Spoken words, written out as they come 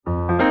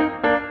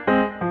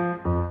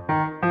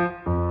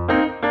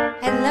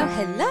Hello,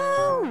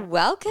 hello.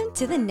 Welcome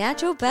to the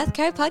Natural Birth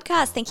Co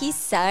podcast. Thank you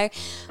so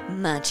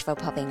much for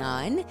popping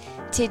on.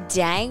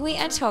 Today we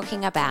are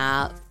talking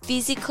about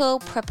physical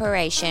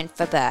preparation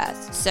for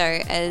birth. So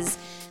as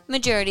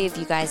majority of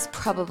you guys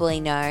probably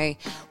know,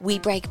 we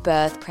break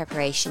birth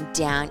preparation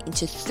down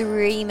into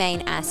three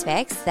main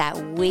aspects that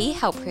we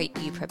help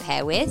you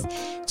prepare with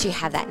to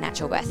have that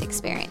natural birth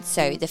experience.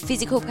 So the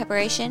physical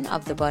preparation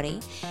of the body,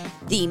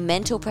 the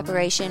mental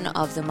preparation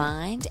of the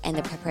mind, and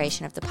the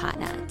preparation of the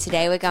partner.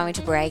 Today we're going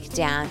to break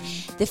down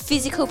the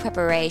physical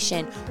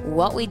preparation,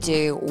 what we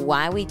do,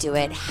 why we do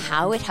it,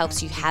 how it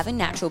helps you have a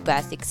natural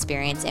birth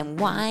experience, and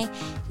why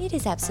it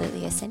is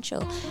absolutely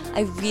essential.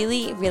 I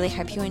really, really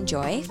hope you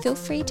enjoy. Feel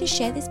free to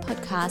share this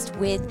podcast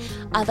with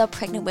other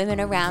pregnant women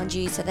around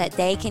you so that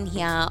they can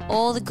hear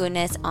all the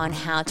goodness on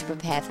how to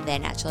prepare for their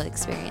natural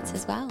experience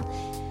as well.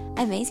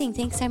 Amazing.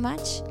 Thanks so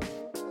much.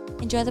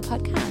 Enjoy the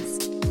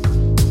podcast.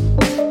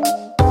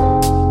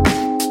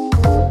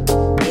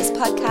 This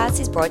podcast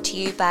is brought to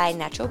you by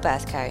Natural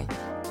Birth Co.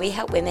 We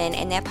help women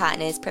and their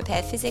partners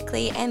prepare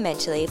physically and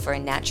mentally for a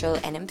natural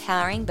and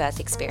empowering birth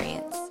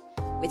experience.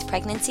 With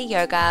pregnancy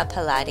yoga,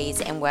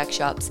 Pilates, and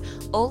workshops,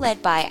 all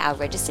led by our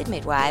registered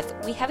midwife,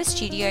 we have a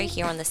studio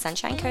here on the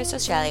Sunshine Coast,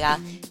 Australia.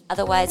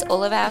 Otherwise,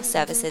 all of our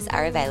services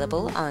are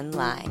available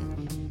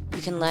online.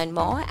 You can learn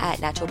more at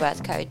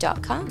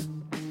naturalbirthco.com.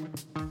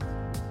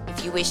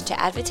 If you wish to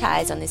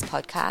advertise on this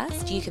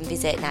podcast, you can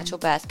visit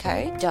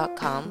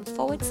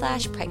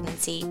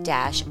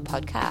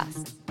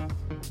naturalbirthco.com/pregnancy-podcast.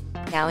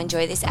 Now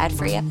enjoy this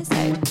ad-free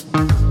episode.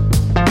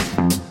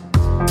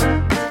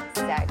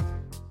 So,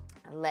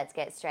 let's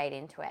get straight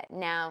into it.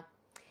 Now,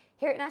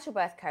 here at Natural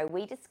Birth Co,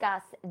 we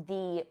discuss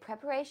the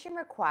preparation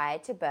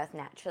required to birth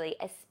naturally,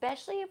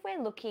 especially if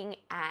we're looking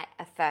at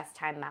a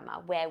first-time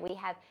mama, where we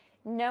have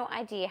no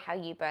idea how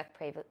you birthed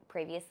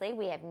previously.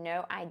 We have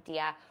no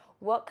idea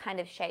what kind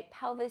of shaped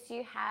pelvis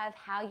you have,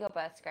 how your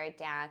births go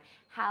down,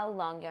 how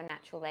long your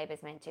natural labor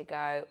is meant to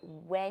go,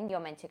 when you're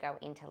meant to go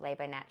into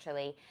labor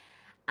naturally.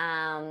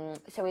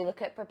 So we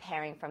look at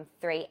preparing from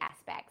three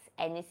aspects,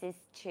 and this is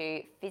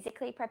to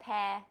physically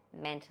prepare,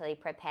 mentally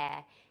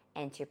prepare,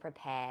 and to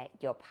prepare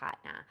your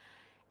partner.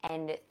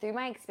 And through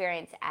my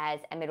experience as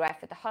a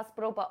midwife at the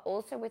hospital, but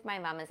also with my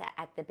mamas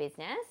at the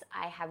business,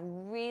 I have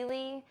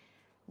really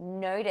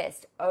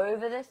noticed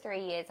over the 3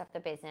 years of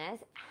the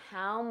business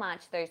how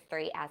much those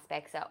three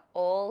aspects are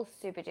all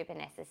super duper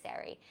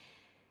necessary.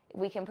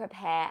 We can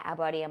prepare our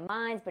body and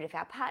minds, but if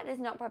our partner's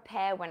not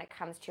prepared when it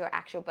comes to your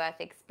actual birth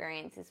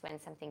experience is when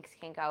some things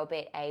can go a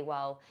bit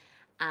AWOL,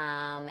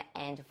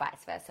 and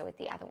vice versa with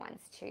the other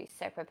ones too.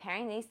 So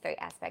preparing these three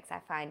aspects I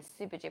find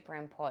super duper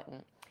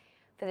important.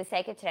 For the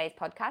sake of today's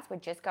podcast, we're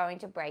just going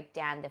to break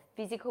down the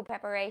physical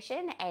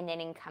preparation, and then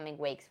in coming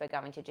weeks we're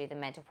going to do the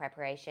mental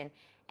preparation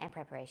and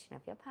preparation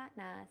of your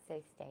partner,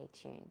 so stay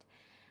tuned.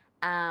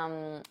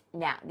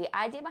 Now, the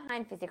idea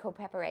behind physical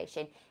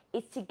preparation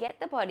is to get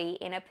the body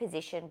in a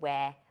position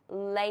where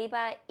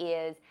labor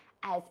is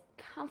as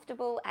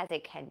comfortable as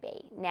it can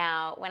be.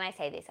 Now, when I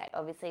say this, I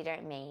obviously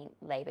don't mean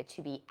labor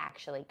to be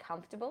actually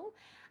comfortable,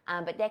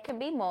 but there can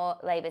be more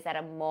labors that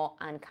are more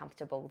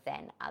uncomfortable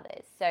than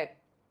others. So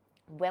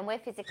when we're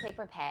physically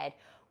prepared,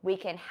 we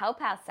can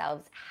help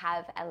ourselves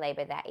have a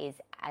labor that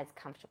is as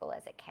comfortable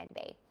as it can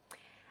be.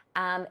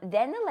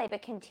 Then the labor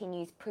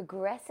continues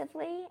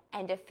progressively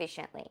and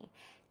efficiently.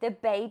 The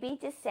baby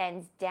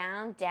descends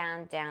down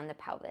the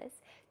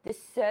pelvis. The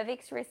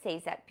cervix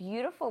receives that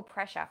beautiful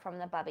pressure from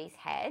the bubby's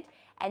head,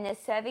 and the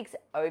cervix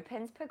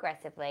opens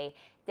progressively.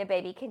 The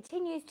baby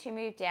continues to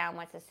move down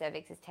once the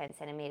cervix is 10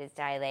 centimeters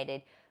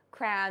dilated.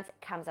 Crowns,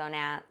 comes on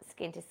out,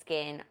 skin to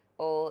skin,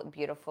 all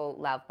beautiful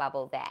love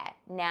bubble there.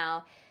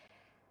 Now,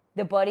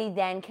 the body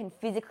then can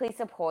physically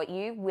support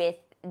you with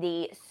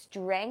the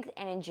strength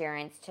and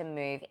endurance to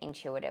move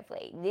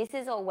intuitively. This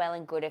is all well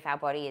and good if our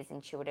body is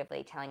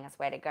intuitively telling us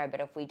where to go, but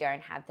if we don't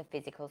have the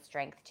physical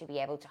strength to be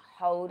able to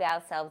hold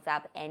ourselves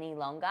up any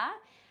longer,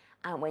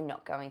 we're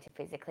not going to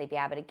physically be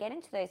able to get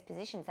into those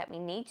positions that we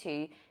need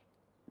to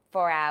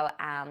for our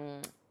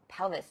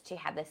pelvis to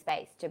have the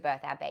space to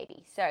birth our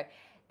baby. So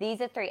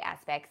these are three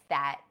aspects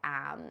that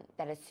are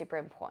super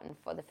important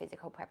for the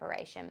physical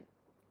preparation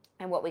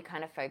and what we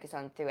kind of focus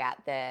on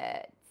throughout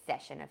the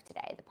session of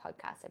today, the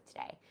podcast of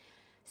today.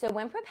 So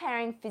when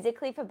preparing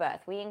physically for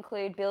birth, we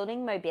include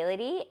building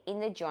mobility in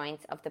the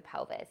joints of the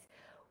pelvis.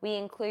 We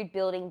include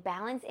building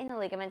balance in the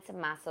ligaments and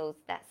muscles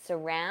that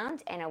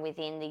surround and are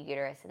within the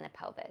uterus and the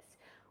pelvis.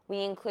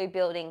 We include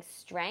building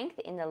strength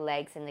in the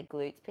legs and the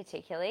glutes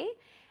particularly,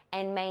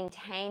 and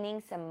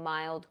maintaining some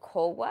mild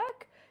core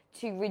work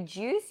to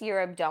reduce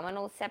your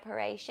abdominal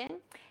separation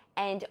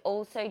and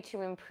also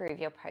to improve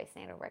your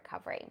postnatal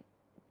recovery.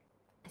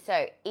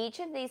 So each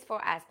of these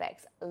four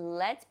aspects,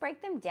 let's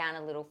break them down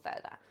a little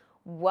further.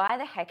 Why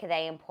the heck are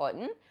they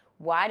important?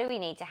 Why do we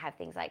need to have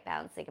things like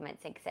balanced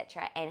ligaments,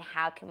 etc.? And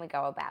how can we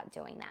go about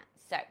doing that?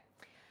 So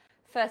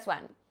first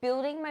one,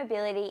 building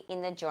mobility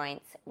in the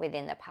joints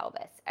within the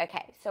pelvis.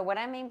 Okay, so what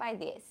I mean by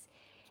this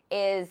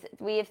is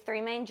we have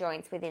three main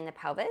joints within the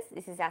pelvis.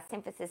 This is our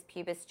symphysis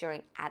pubis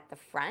joint at the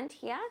front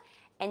here,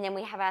 and then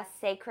we have our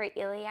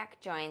sacroiliac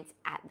joints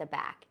at the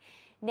back.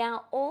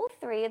 Now, all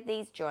three of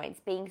these joints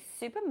being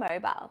super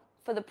mobile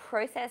for the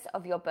process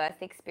of your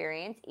birth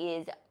experience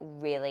is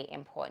really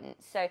important.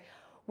 So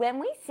when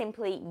we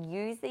simply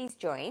use these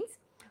joints,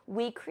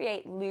 we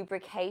create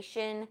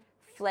lubrication,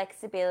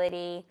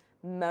 flexibility,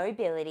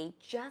 mobility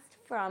just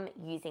from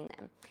using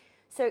them.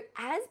 So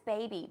as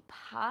baby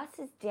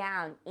passes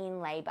down in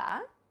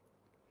labor,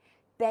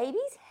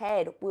 baby's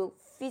head will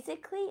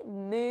physically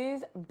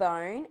move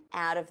bone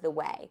out of the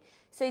way.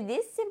 So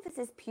this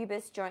symphysis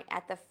pubis joint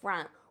at the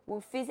front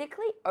will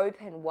physically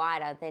open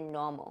wider than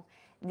normal.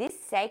 This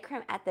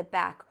sacrum at the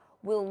back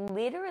will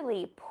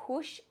literally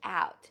push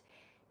out.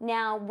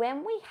 Now,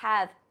 when we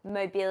have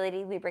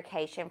mobility,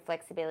 lubrication,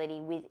 flexibility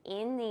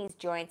within these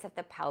joints of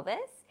the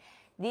pelvis,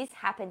 this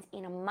happens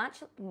in a much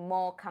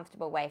more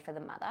comfortable way for the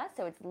mother.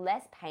 So it's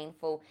less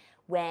painful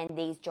when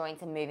these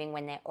joints are moving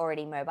when they're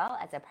already mobile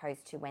as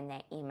opposed to when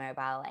they're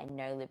immobile and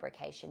no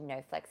lubrication,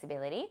 no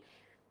flexibility.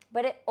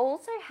 But it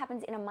also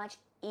happens in a much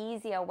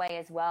easier way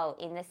as well,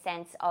 in the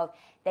sense of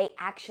they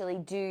actually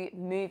do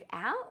move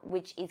out,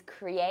 which is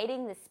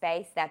creating the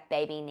space that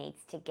baby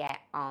needs to get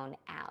on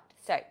out.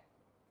 So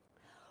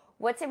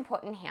what's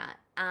important here?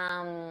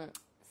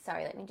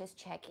 Sorry, let me just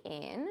check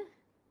in.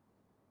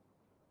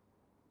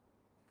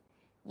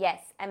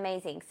 Yes,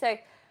 amazing. So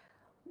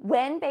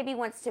when baby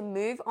wants to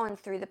move on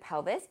through the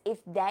pelvis,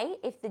 if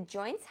the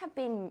joints have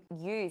been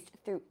used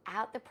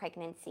throughout the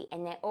pregnancy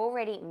and they're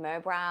already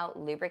mobile,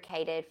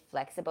 lubricated,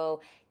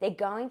 flexible, they're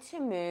going to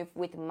move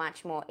with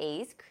much more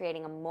ease,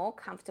 creating a more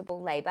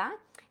comfortable labor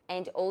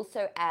and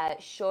also a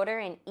shorter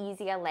and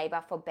easier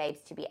labor for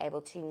babes to be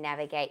able to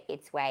navigate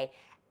its way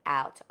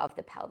out of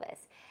the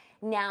pelvis.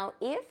 Now,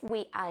 if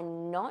we are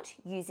not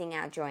using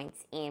our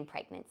joints in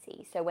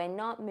pregnancy, so we're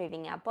not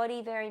moving our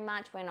body very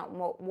much, we're not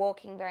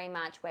walking very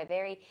much, we're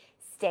very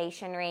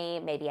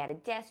stationary, maybe at a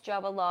desk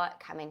job a lot,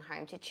 coming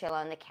home to chill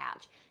on the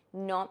couch,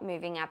 not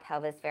moving our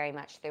pelvis very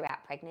much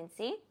throughout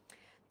pregnancy,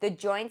 the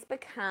joints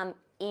become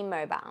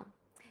immobile.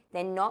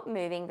 They're not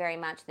moving very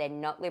much, they're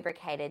not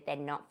lubricated, they're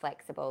not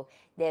flexible,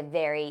 they're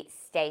very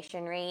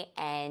stationary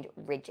and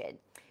rigid.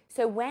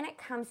 So when it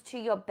comes to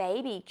your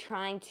baby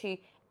trying to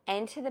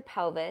enter the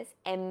pelvis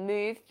and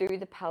move through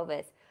the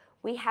pelvis,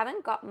 we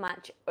haven't got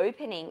much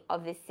opening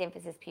of this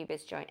symphysis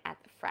pubis joint at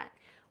the front.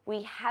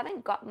 We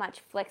haven't got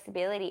much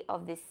flexibility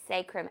of this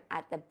sacrum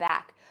at the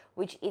back,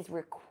 which is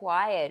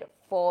required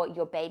for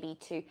your baby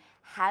to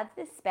have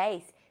the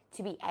space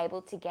to be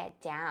able to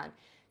get down.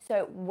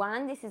 So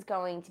one, this is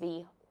going to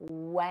be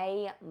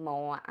way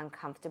more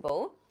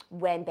uncomfortable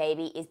when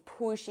baby is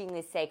pushing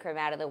this sacrum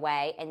out of the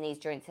way and these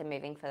joints are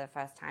moving for the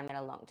first time in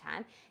a long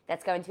time.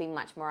 That's going to be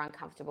much more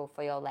uncomfortable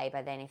for your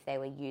labor than if they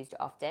were used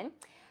often.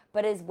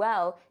 But as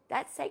well,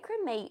 that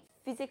sacrum may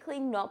physically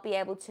not be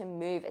able to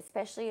move,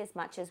 especially as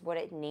much as what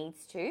it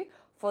needs to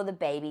for the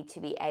baby to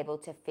be able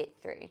to fit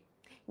through.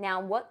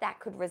 Now, what that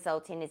could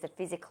result in is a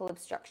physical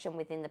obstruction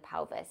within the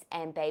pelvis,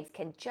 and babes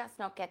can just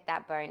not get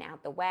that bone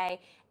out the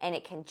way, and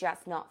it can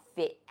just not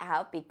fit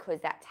out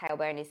because that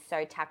tailbone is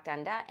so tucked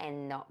under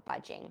and not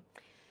budging.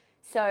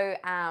 So,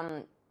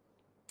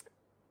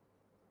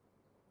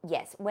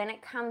 yes, when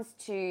it comes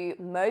to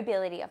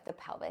mobility of the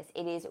pelvis,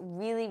 it is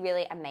really,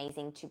 really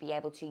amazing to be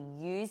able to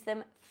use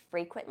them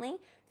frequently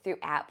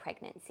throughout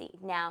pregnancy.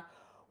 Now,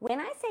 when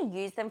I say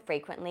use them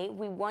frequently,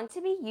 we want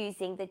to be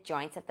using the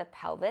joints of the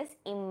pelvis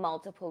in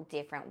multiple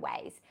different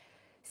ways.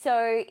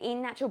 So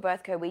in Natural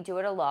Birth Co, we do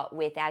it a lot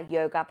with our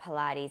yoga,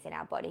 Pilates, and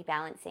our body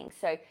balancing.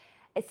 So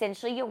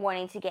essentially you're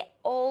wanting to get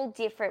all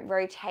different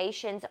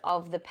rotations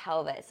of the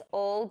pelvis,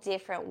 all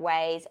different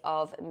ways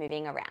of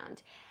moving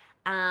around.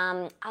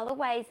 Other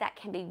ways that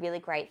can be really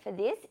great for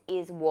this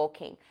is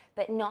walking,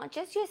 but not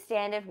just your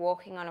standard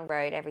walking on a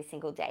road every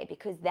single day,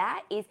 because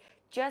that is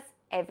just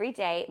every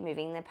day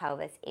moving the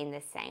pelvis in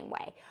the same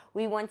way.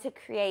 We want to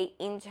create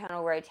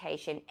internal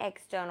rotation,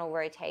 external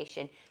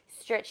rotation,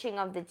 stretching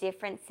of the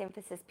different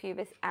symphysis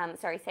pubis,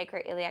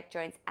 sacroiliac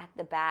joints at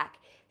the back,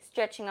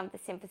 stretching of the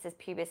symphysis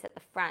pubis at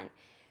the front.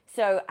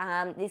 So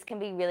this can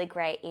be really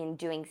great in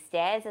doing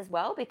stairs as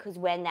well, because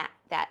when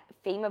that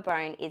femur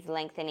bone is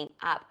lengthening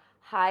up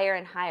higher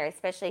and higher,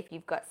 especially if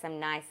you've got some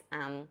nice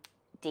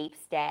deep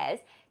stairs,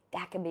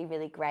 that can be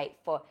really great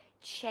for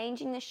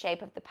changing the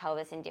shape of the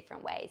pelvis in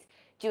different ways.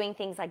 Doing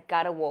things like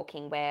gutter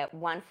walking, where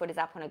one foot is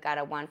up on a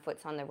gutter, one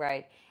foot's on the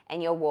road,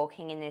 and you're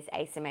walking in this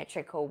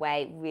asymmetrical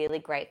way, really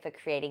great for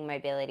creating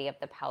mobility of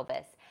the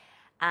pelvis.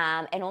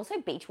 And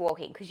also beach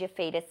walking, because your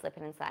feet are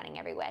slipping and sliding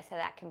everywhere, so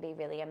that can be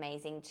really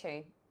amazing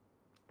too.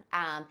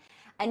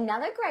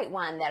 Another great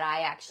one that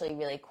I actually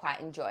really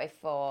quite enjoy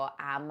for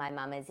my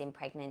mamas in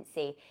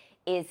pregnancy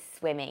is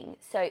swimming.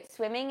 So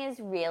swimming is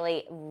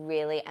really,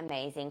 really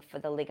amazing for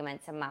the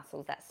ligaments and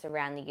muscles that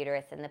surround the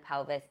uterus and the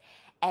pelvis,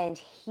 and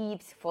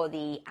heaps for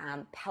the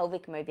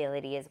pelvic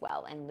mobility as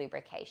well, and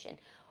lubrication.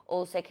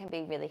 Also can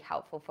be really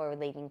helpful for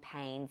relieving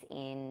pains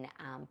in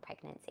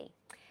pregnancy.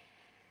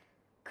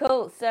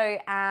 Cool. So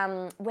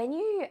when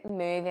you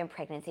move in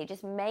pregnancy,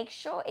 just make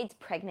sure it's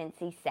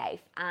pregnancy safe.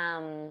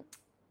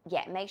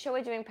 Make sure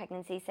we're doing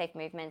pregnancy safe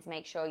movements.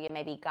 Make sure you're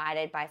maybe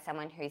guided by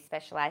someone who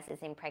specializes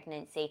in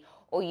pregnancy,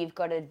 or you've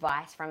got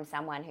advice from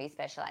someone who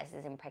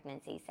specializes in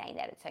pregnancy saying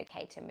that it's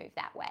okay to move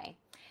that way.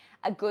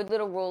 A good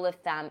little rule of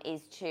thumb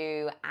is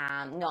to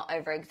not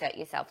overexert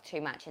yourself too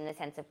much in the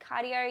sense of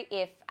cardio.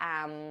 If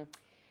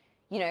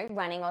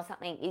running or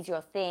something is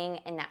your thing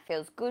and that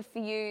feels good for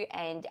you,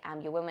 and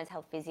your women's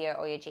health physio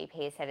or your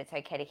GP has said it's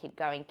okay to keep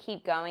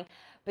going,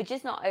 but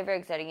just not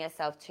overexerting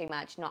yourself too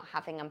much, not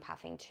huffing and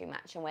puffing too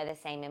much. And we're the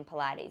same in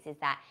Pilates, is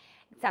that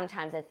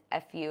sometimes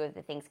a few of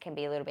the things can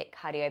be a little bit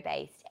cardio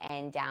based,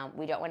 and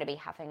we don't want to be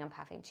huffing and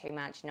puffing too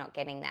much, not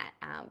getting that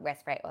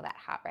rest rate or that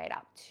heart rate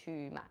up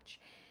too much.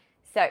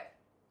 So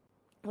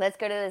let's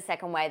go to the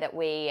second way that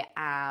we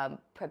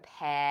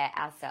prepare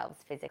ourselves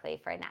physically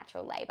for a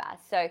natural labor.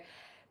 So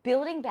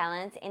building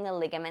balance in the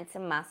ligaments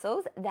and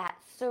muscles that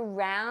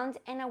surround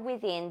and are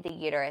within the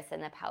uterus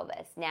and the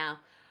pelvis. Now,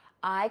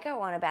 I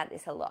go on about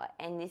this a lot,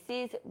 and this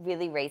is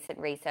really recent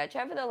research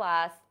over the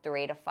last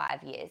 3 to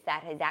 5 years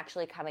that is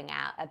actually coming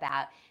out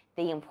about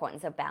the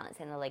importance of balance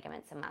in the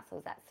ligaments and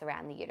muscles that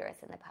surround the uterus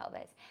and the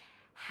pelvis.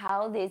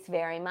 How this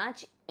very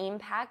much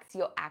impacts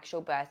your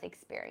actual birth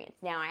experience.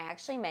 Now, I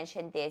actually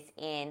mentioned this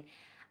in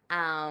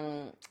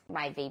my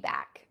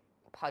VBAC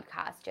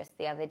podcast just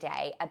the other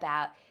day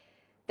about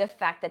the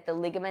fact that the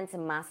ligaments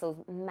and muscles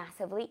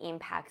massively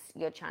impacts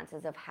your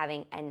chances of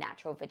having a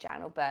natural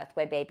vaginal birth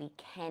where baby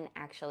can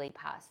actually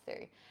pass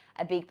through.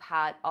 A big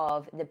part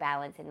of the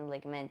balance in the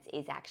ligaments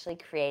is actually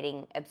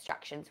creating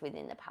obstructions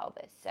within the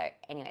pelvis. So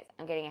anyways,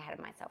 I'm getting ahead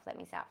of myself. Let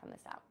me start from the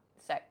start.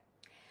 So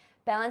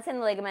balance in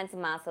the ligaments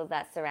and muscles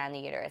that surround the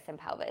uterus and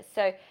pelvis.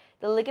 So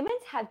the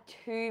ligaments have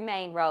two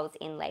main roles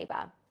in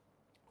labor.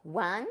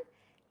 One,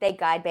 they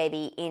guide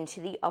baby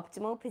into the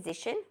optimal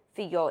position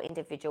for your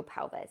individual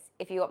pelvis.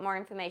 If you want more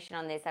information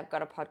on this, I've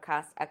got a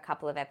podcast a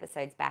couple of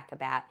episodes back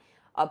about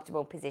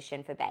optimal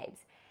position for babes.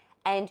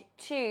 And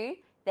two,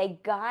 they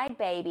guide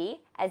baby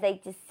as they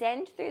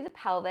descend through the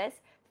pelvis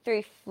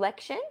through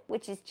flexion,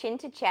 which is chin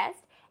to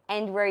chest,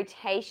 and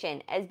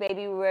rotation as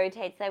baby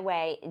rotates their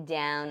way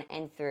down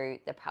and through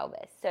the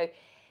pelvis. So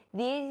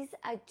these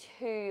are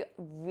two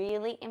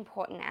really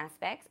important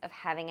aspects of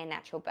having a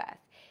natural birth,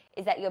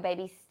 is that your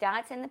baby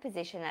starts in the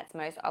position that's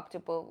most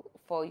optimal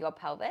for your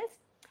pelvis,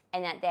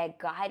 and that they're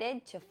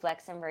guided to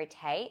flex and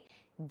rotate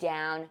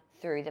down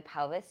through the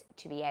pelvis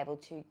to be able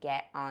to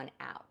get on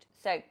out.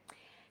 So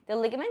the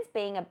ligaments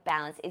being a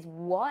balance is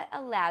what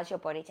allows your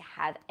body to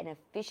have an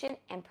efficient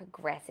and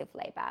progressive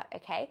labor,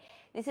 okay?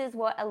 This is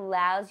what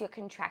allows your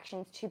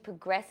contractions to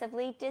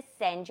progressively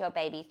descend your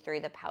baby through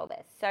the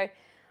pelvis. So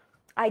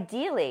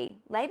ideally,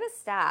 labor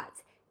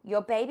starts,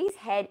 your baby's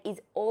head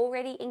is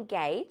already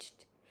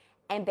engaged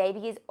and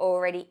baby is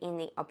already in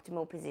the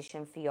optimal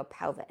position for your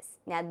pelvis.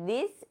 Now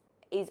this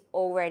is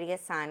already a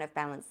sign of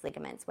balanced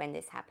ligaments when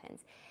this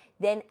happens.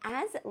 Then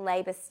as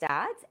labor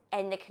starts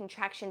and the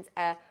contractions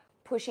are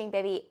pushing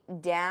baby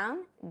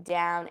down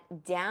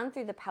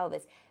through the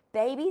pelvis,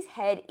 baby's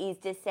head is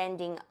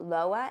descending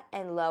lower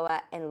and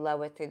lower and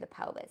lower through the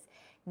pelvis.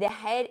 The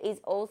head is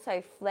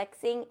also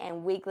flexing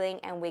and wiggling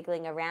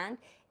around.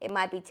 It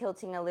might be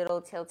tilting a little,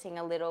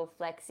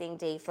 flexing,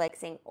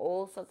 deflexing,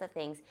 all sorts of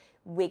things,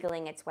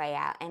 wiggling its way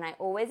out. And I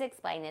always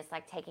explain this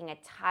like taking a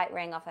tight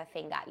ring off a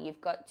finger. You've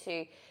got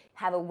to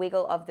have a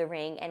wiggle of the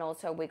ring and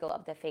also a wiggle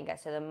of the finger.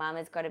 So the mum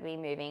has got to be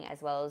moving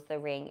as well as the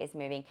ring is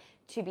moving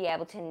to be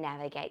able to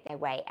navigate their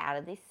way out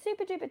of this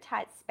super duper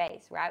tight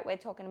space, right? We're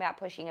talking about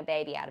pushing a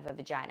baby out of a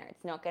vagina.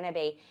 It's not going to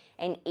be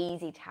an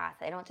easy task.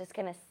 They're not just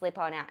going to slip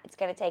on out. It's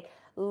going to take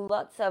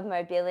lots of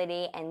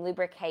mobility and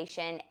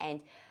lubrication and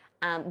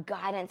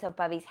guidance of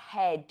Bubby's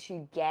head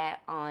to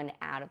get on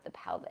out of the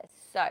pelvis.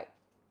 So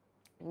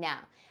now,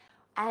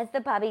 as the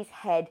Bubby's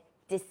head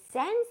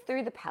descends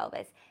through the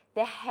pelvis,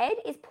 the head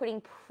is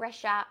putting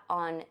pressure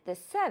on the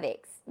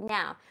cervix.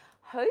 Now,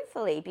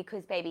 hopefully,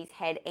 because baby's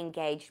head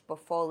engaged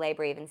before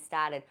labor even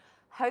started,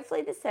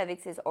 hopefully the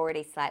cervix is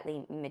already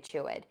slightly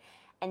matured.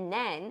 And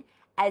then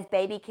as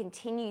baby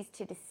continues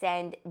to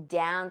descend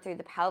down through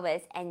the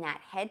pelvis and that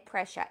head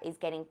pressure is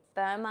getting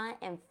firmer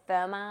and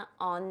firmer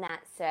on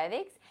that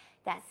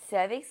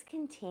cervix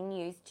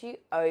continues to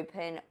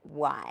open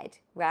wide,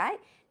 right?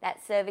 That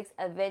cervix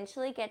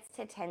eventually gets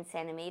to 10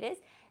 centimeters.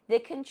 The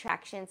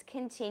contractions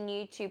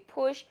continue to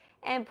push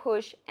and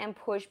push and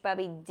push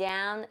Bubby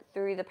down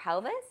through the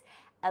pelvis,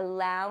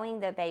 allowing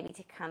the baby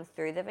to come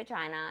through the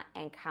vagina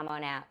and come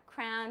on out,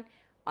 crown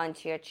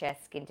onto your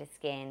chest, skin to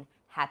skin,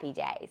 happy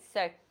days.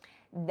 So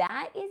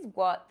that is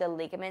what the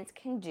ligaments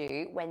can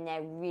do when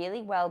they're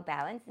really well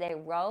balanced. Their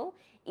role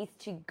is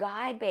to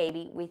guide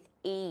baby with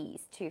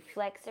ease to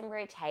flex and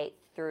rotate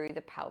through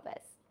the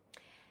pelvis.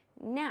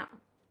 Now,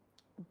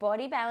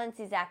 body balance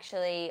is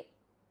actually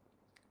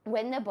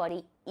when the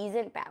body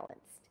isn't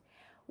balanced.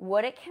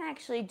 What it can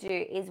actually do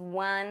is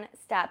one,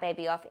 start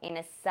baby off in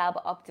a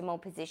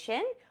suboptimal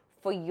position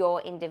for your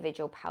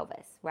individual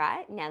pelvis,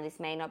 right? Now, this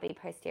may not be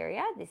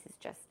posterior. This is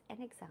just an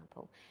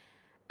example.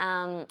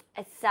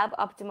 a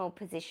suboptimal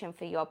position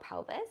for your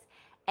pelvis.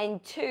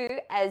 And two,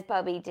 as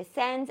Bubby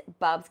descends,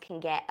 Bubs can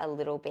get a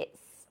little bit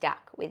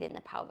stuck within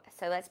the pelvis.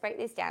 So let's break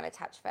this down a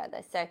touch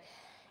further. So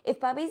if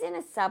Bubby's in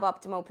a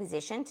suboptimal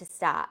position to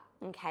start,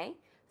 okay,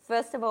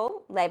 first of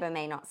all, labor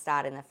may not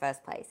start in the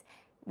first place.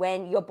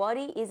 When your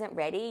body isn't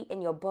ready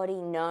and your body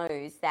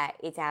knows that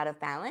it's out of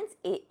balance,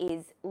 it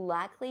is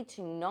likely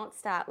to not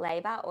start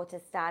labor or to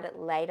start it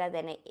later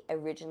than it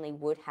originally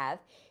would have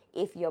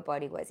if your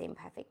body was in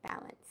perfect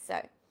balance.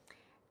 So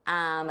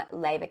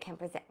labor can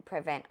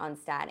prevent on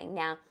starting.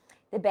 Now,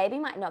 the baby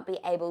might not be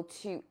able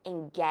to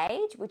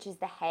engage, which is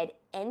the head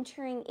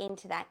entering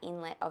into that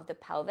inlet of the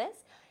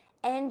pelvis,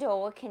 and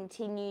or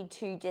continue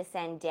to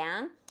descend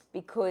down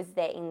because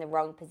they're in the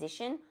wrong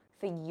position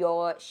for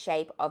your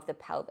shape of the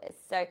pelvis.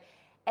 So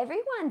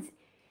everyone's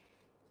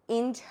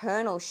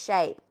internal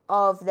shape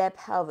of their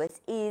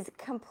pelvis is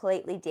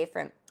completely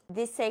different.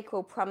 This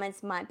sacral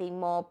prominence might be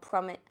more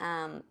prominent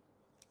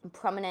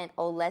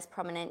or less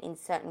prominent in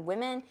certain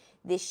women.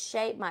 This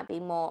shape might be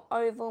more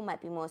oval,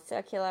 might be more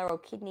circular or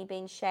kidney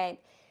bean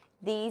shaped.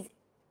 These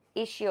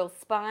ischial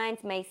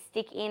spines may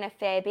stick in a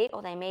fair bit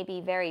or they may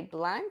be very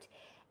blunt.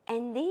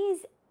 And these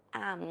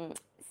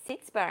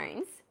sits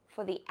bones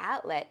for the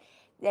outlet,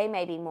 they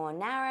may be more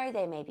narrow,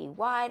 they may be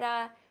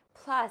wider,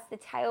 plus the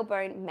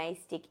tailbone may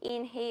stick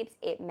in heaps,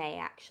 it may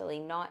actually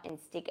not and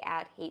stick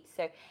out heaps.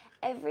 So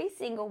every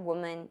single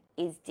woman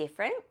is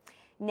different.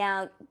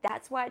 Now,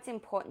 that's why it's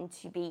important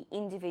to be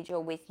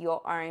individual with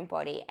your own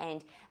body.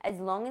 And as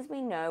long as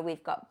we know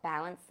we've got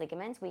balanced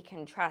ligaments, we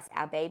can trust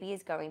our baby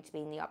is going to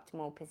be in the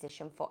optimal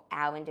position for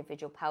our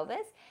individual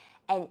pelvis.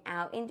 And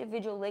our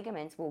individual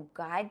ligaments will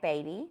guide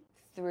baby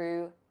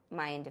through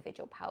my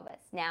individual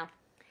pelvis. Now,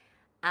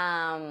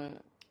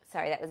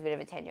 sorry, that was a bit of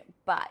a tangent.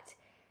 But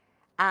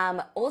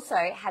also,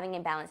 having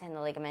imbalance in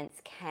the ligaments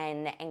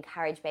can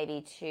encourage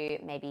baby to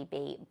maybe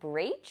be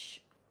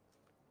breech,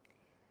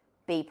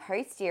 be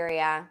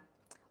posterior,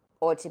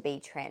 or to be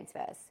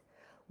transverse,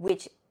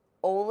 which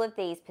all of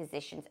these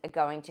positions are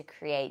going to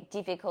create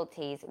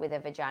difficulties with a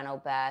vaginal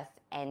birth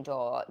and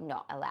or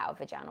not allow a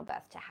vaginal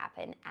birth to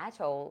happen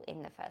at all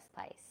in the first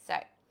place. So,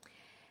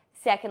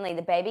 secondly,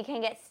 the baby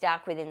can get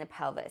stuck within the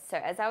pelvis. So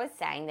as I was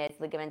saying, there's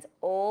ligaments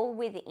all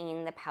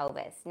within the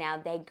pelvis. Now,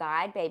 they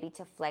guide baby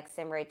to flex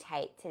and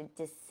rotate, to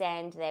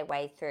descend their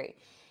way through.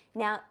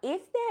 Now,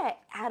 if they're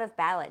out of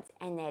balance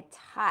and they're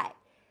tight,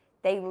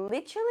 they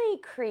literally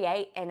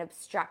create an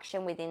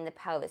obstruction within the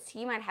pelvis. So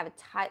you might have a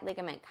tight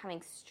ligament coming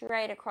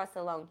straight across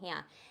along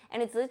here.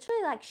 And it's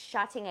literally like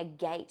shutting a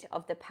gate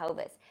of the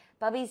pelvis.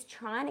 Bubby's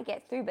trying to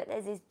get through, but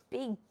there's this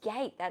big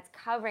gate that's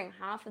covering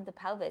half of the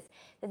pelvis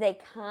that they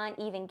can't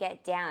even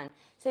get down.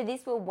 So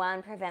this will,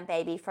 one, prevent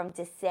baby from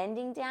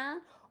descending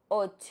down,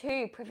 or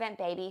two, prevent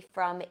baby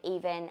from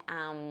even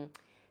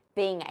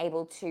being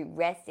able to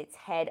rest its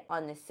head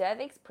on the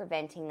cervix,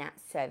 preventing that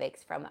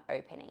cervix from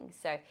opening.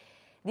 So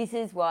this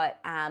is what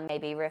may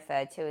be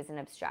referred to as an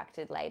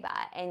obstructed labor.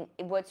 And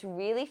what's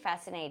really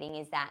fascinating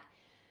is that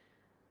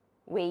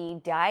we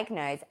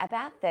diagnose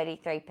about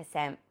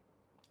 33%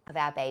 of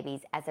our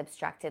babies as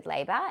obstructed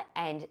labor,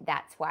 and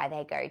that's why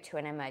they go to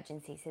an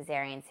emergency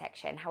cesarean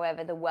section.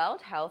 However, the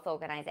World Health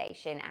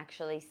Organization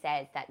actually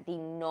says that the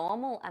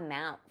normal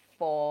amount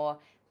for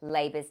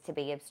labors to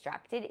be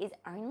obstructed is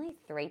only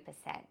 3%.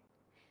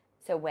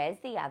 So where's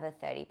the other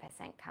 30%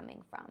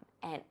 coming from?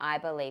 And I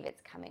believe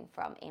it's coming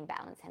from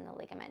imbalance in the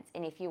ligaments.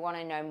 And if you want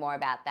to know more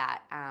about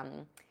that,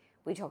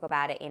 we talk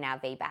about it in our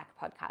VBAC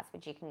podcast,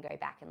 which you can go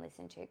back and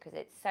listen to, because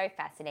it's so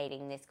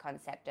fascinating, this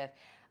concept of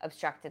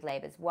obstructed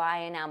labors.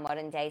 Why in our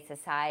modern day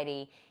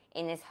society,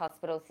 in this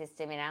hospital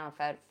system, in our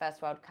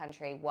first world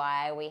country,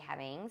 why are we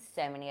having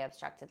so many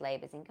obstructed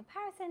labors in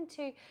comparison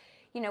to,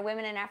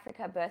 women in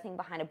Africa birthing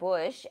behind a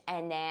bush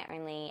and they're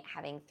only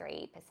having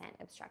 3%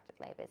 obstructed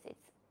labors?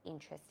 It's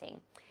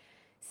interesting.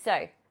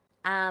 So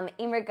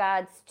in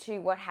regards to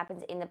what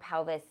happens in the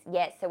pelvis,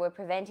 yes, so we're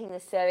preventing the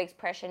cervix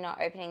pressure,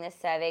 not opening the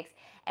cervix,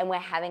 and we're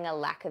having a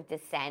lack of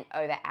descent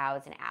over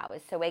hours and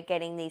hours. So we're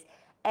getting these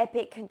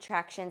epic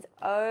contractions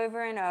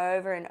over and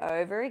over and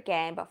over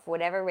again, but for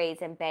whatever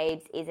reason,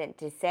 babes isn't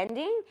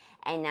descending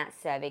and that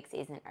cervix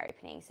isn't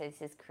opening. So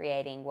this is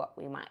creating what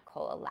we might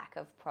call a lack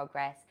of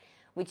progress,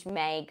 which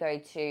may go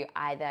to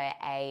either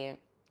a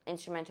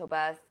instrumental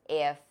birth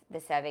if the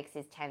cervix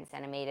is 10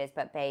 centimeters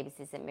but babes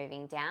isn't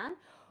moving down,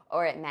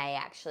 or it may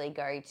actually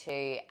go to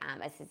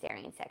a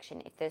cesarean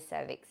section if the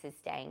cervix is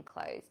staying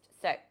closed.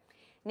 So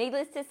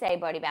needless to say,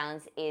 body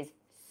balance is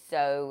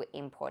so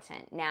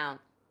important. Now,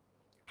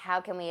 how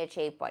can we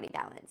achieve body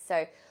balance?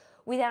 So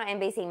with our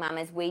MBC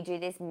mamas, we do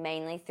this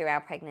mainly through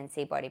our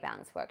pregnancy body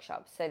balance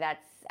workshops. So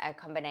that's a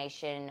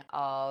combination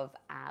of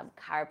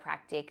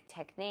chiropractic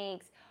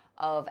techniques,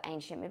 of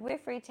ancient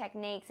midwifery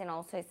techniques, and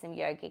also some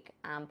yogic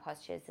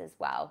postures as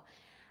well.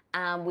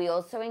 We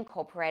also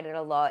incorporate it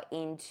a lot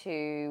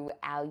into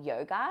our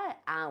yoga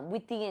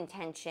with the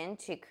intention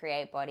to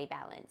create body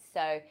balance.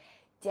 So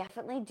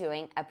definitely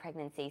doing a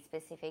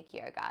pregnancy-specific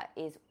yoga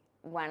is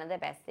one of the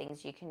best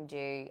things you can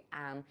do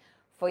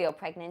for your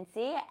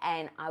pregnancy,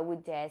 and I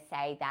would dare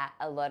say that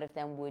a lot of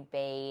them would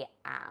be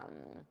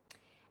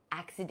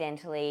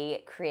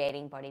accidentally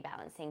creating body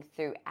balancing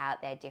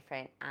throughout their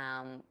different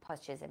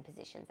postures and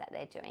positions that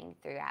they're doing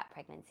throughout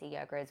pregnancy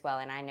yoga as well.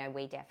 And I know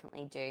we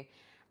definitely do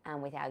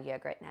with our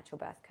yoga at Natural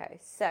Birth Co.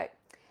 So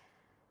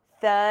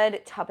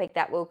third topic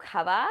that we'll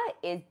cover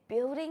is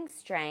building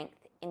strength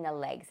in the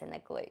legs and the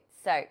glutes.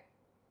 So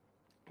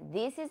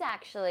this is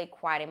actually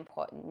quite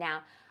important. Now,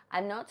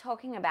 I'm not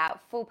talking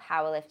about full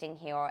powerlifting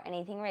here or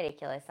anything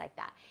ridiculous like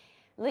that.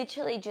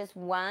 Literally just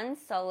one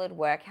solid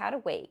workout a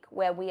week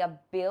where we are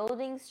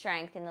building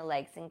strength in the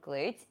legs and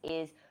glutes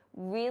is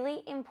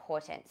really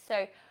important.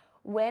 So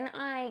when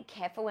I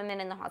care for women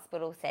in the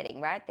hospital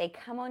setting, right, they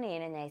come on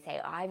in and they say,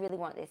 I really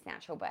want this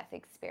natural birth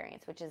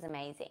experience, which is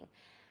amazing.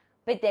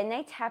 But then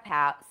they tap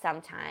out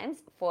sometimes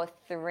for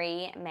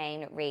three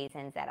main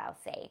reasons that I'll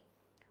see.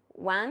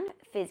 1,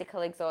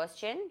 physical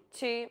exhaustion.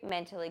 2,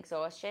 mental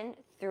exhaustion.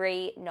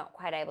 3, not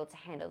quite able to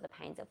handle the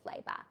pains of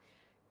labor.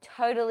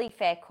 Totally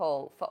fair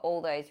call for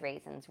all those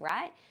reasons,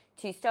 right?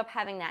 To stop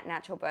having that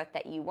natural birth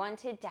that you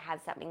wanted, to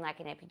have something like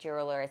an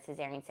epidural or a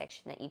cesarean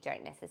section that you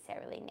don't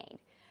necessarily need.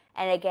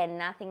 And again,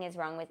 nothing is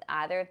wrong with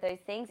either of those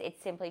things.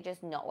 It's simply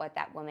just not what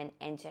that woman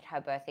entered her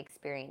birth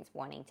experience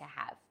wanting to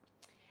have.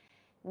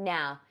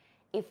 Now,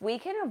 if we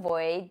can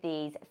avoid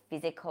these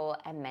physical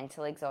and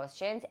mental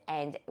exhaustions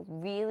and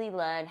really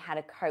learn how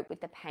to cope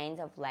with the pains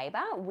of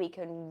labor, we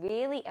can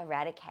really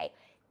eradicate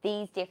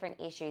these different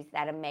issues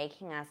that are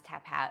making us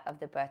tap out of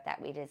the birth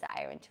that we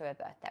desire into a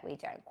birth that we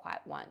don't quite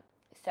want.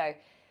 So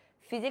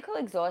physical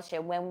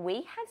exhaustion, when we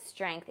have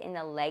strength in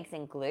the legs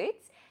and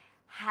glutes,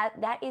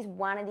 that is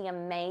one of the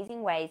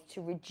amazing ways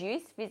to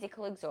reduce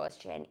physical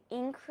exhaustion,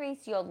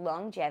 increase your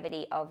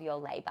longevity of your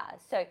labor.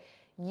 So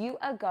you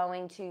are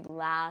going to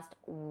last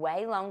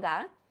way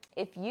longer.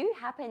 If you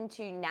happen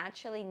to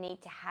naturally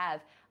need to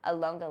have a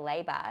longer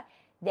labor,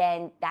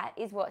 then that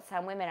is what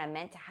some women are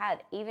meant to have.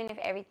 Even if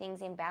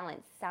everything's in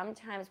balance,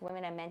 sometimes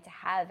women are meant to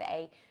have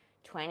a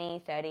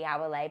 20,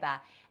 30-hour labor.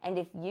 And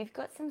if you've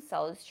got some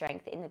solid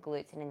strength in the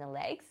glutes and in the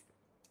legs,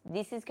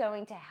 this is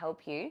going to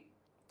help you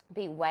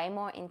be way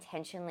more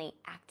intentionally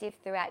active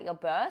throughout your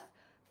birth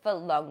for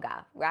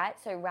longer, right?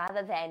 So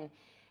rather than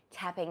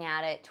tapping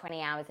out at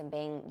 20 hours and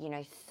being,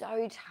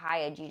 so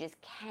tired, you just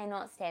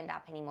cannot stand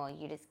up anymore.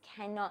 You just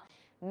cannot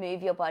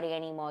move your body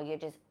anymore. You're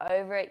just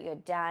over it. You're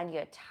done.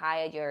 You're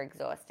tired. You're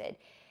exhausted.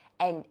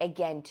 And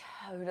again,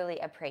 totally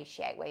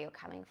appreciate where you're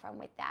coming from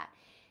with that.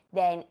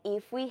 Then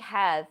if we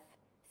have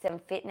some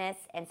fitness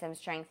and some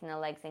strength in the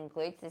legs and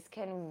glutes, this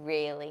can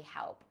really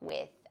help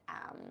with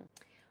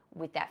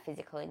that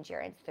physical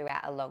endurance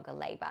throughout a longer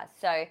labor.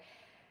 So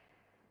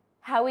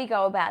how we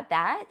go about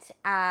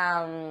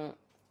that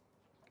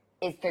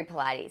is through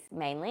Pilates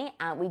mainly.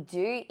 We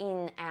do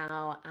in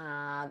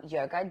our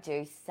yoga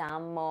do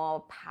some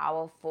more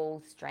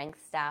powerful strength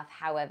stuff.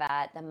 However,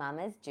 the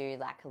mamas do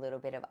like a little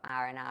bit of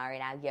R&R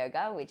in our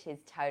yoga, which is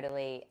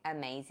totally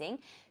amazing.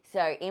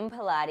 So in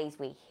Pilates,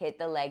 we hit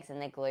the legs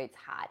and the glutes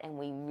hard, and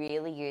we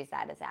really use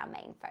that as our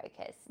main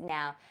focus.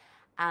 Now,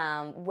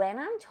 when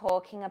I'm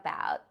talking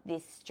about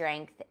this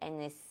strength and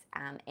this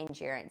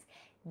endurance,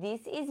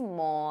 this is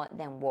more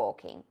than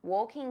walking.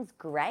 Walking's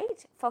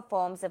great for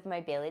forms of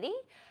mobility,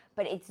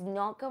 but it's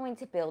not going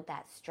to build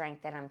that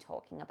strength that I'm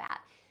talking about.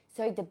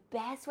 So the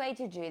best way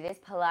to do this,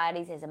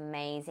 Pilates is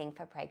amazing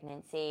for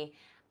pregnancy.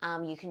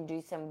 You can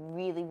do some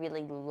really,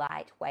 really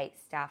lightweight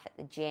stuff at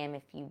the gym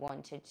if you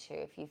wanted to,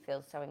 if you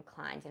feel so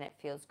inclined and it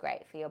feels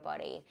great for your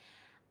body.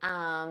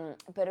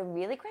 But a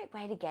really great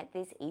way to get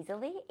this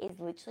easily is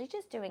literally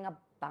just doing a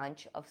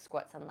bunch of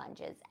squats and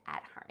lunges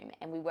at home.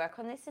 And we work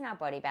on this in our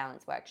body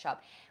balance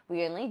workshop.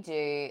 We only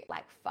do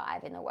like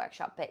 5 in the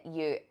workshop, but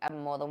you are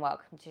more than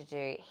welcome to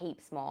do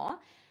heaps more.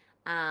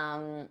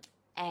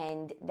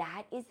 And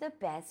that is the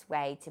best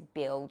way to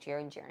build your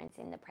endurance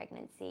in the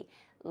pregnancy.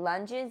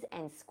 Lunges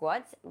and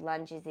squats.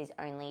 Lunges is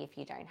only if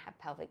you don't have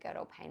pelvic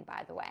girdle pain,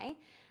 by the way.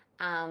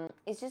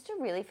 It's just a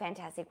really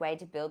fantastic way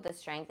to build the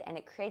strength, and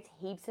it creates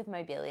heaps of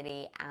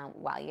mobility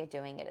while you're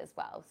doing it as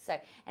well. So,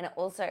 and it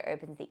also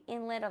opens the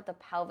inlet of the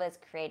pelvis,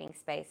 creating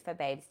space for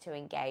babes to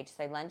engage.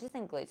 So lunges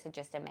and glutes are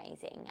just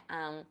amazing.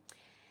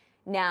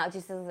 Now,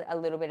 just as a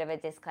little bit of a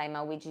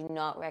disclaimer, we do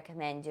not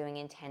recommend doing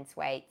intense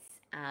weights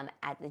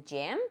at the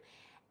gym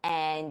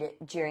and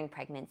during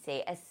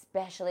pregnancy,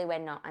 especially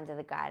when not under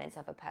the guidance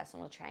of a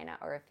personal trainer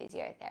or a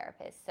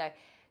physiotherapist. So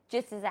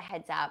just as a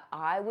heads up,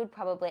 I would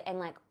probably, and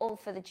like all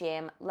for the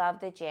gym, love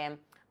the gym,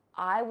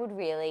 I would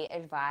really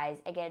advise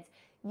against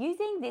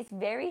using this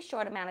very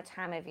short amount of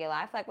time of your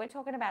life. Like we're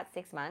talking about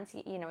 6 months,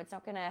 it's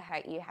not going to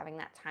hurt you having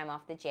that time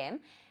off the gym,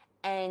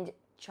 and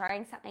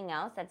trying something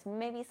else that's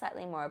maybe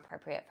slightly more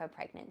appropriate for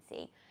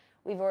pregnancy.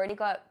 We've already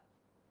got,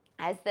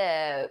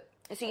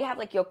 so you have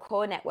like your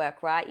core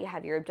network, right? You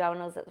have your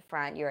abdominals at the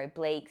front, your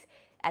obliques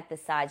at the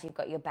sides, you've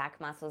got your back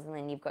muscles, and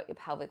then you've got your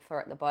pelvic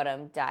floor at the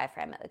bottom,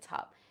 diaphragm at the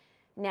top.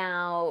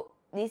 Now,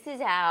 this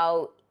is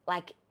our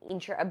like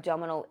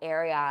intra-abdominal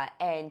area,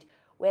 and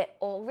we're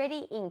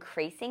already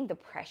increasing the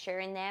pressure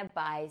in there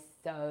by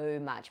so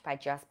much by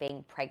just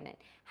being pregnant,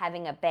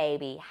 having a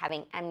baby,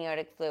 having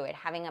amniotic fluid,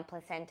 having a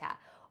placenta.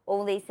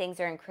 All these things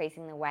are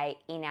increasing the weight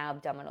in our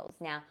abdominals.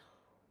 Now,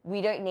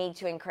 we don't need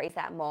to increase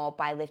that more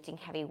by lifting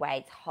heavy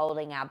weights,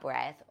 holding our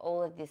breath,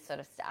 all of this sort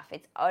of stuff.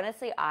 It's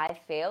honestly, I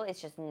feel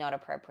it's just not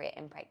appropriate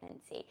in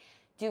pregnancy.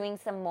 Doing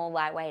some more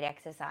lightweight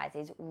exercise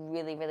is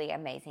really, really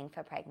amazing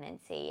for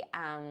pregnancy.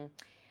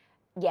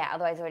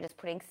 Otherwise we're just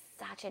putting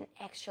such an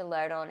extra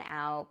load on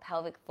our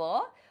pelvic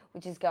floor,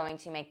 which is going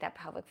to make that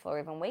pelvic floor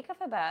even weaker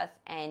for birth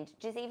and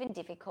just even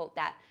difficult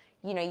that,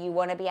 you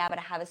want to be able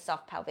to have a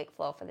soft pelvic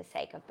floor for the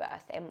sake of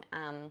birth.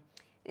 And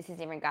this is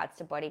in regards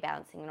to body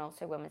balancing and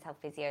also women's health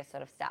physio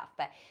sort of stuff.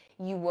 But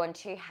you want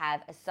to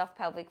have a soft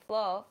pelvic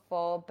floor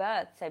for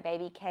birth so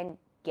baby can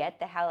get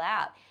the hell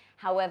out.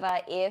 However,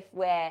 if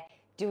we're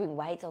doing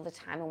weights all the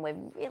time and we're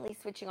really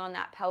switching on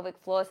that pelvic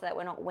floor so that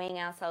we're not weighing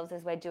ourselves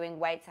as we're doing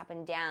weights up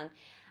and down,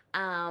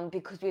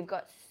 because we've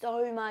got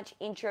so much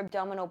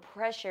intra-abdominal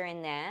pressure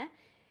in there,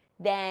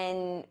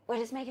 then we're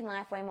just making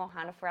life way more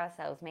harder for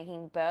ourselves,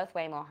 making birth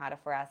way more harder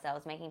for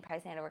ourselves, making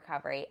postnatal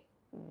recovery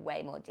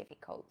way more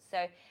difficult.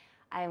 So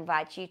I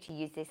invite you to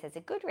use this as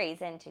a good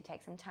reason to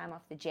take some time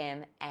off the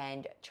gym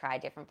and try a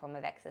different form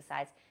of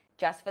exercise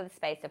just for the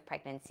space of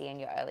pregnancy and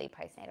your early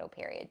postnatal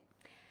period.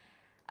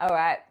 All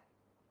right.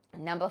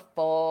 Number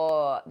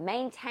 4,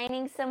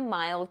 maintaining some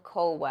mild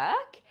core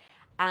work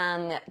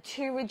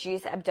to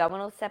reduce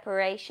abdominal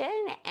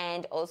separation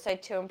and also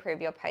to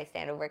improve your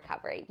postnatal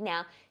recovery.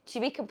 Now, to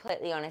be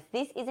completely honest,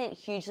 this isn't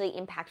hugely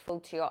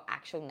impactful to your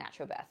actual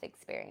natural birth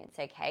experience,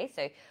 okay?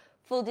 So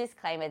full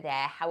disclaimer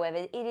there. However,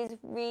 it is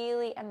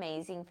really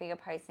amazing for your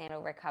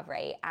postnatal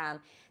recovery.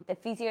 The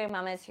physio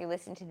mamas who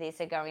listen to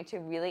this are going to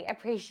really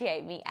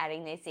appreciate me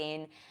adding this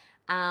in.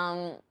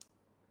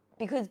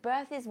 Because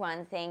birth is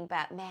one thing,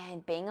 but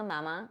man, being a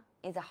mama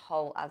is a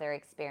whole other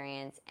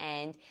experience.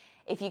 And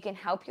if you can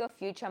help your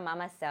future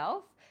mama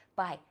self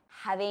by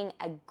having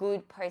a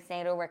good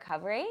postnatal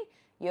recovery,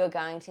 you're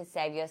going to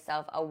save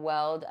yourself a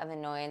world of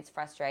annoyance,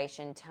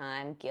 frustration,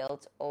 time,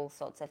 guilt, all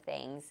sorts of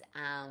things.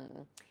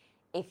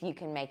 If you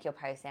can make your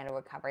postnatal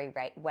recovery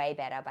rate way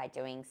better by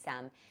doing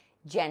some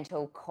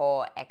gentle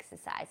core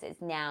exercises.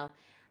 Now,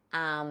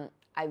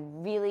 I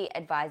really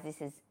advise,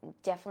 this is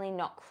definitely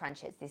not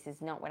crunches. This is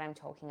not what I'm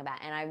talking about.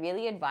 And I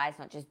really advise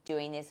not just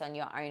doing this on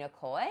your own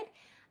accord,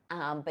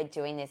 but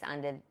doing this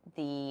under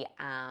the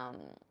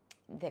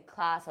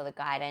class or the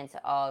guidance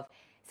of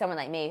someone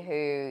like me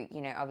who,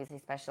 obviously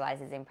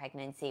specializes in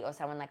pregnancy, or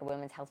someone like a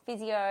women's health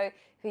physio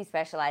who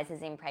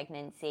specializes in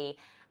pregnancy.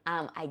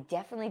 I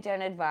definitely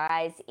don't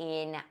advise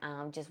in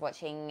just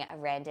watching a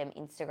random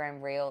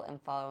Instagram reel and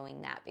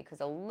following that,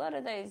 because a lot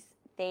of those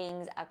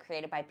things are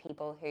created by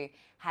people who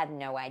have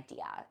no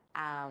idea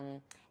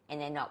and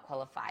they're not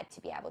qualified to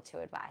be able to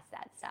advise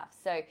that stuff.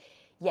 So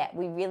yeah,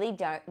 we really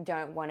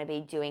don't want to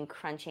be doing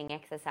crunching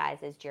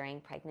exercises during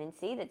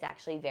pregnancy. That's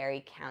actually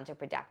very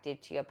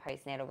counterproductive to your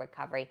postnatal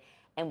recovery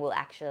and will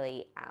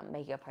actually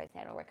make your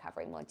postnatal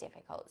recovery more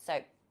difficult. So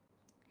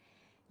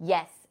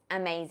yes,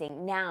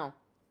 amazing. Now,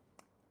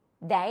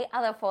 they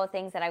are the 4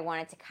 things that I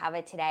wanted to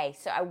cover today.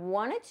 So I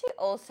wanted to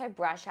also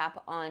brush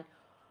up on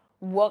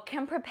what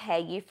can prepare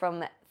you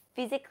from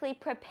physically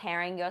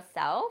preparing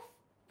yourself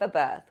for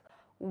birth.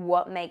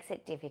 What makes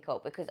it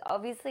difficult? Because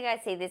obviously I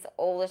see this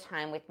all the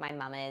time with my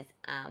mamas.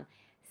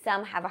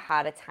 Some have a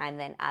harder time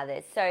than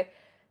others. So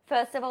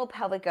first of all,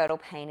 pelvic girdle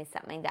pain is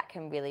something that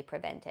can really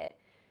prevent it.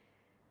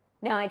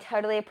 Now, I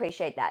totally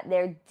appreciate that.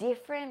 There are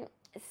different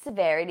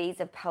severities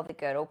of pelvic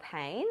girdle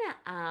pain.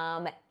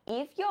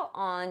 If you're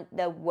on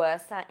the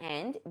worse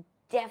end,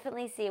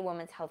 definitely see a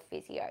women's health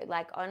physio.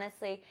 Like,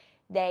 honestly,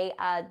 they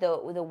are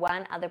the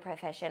one other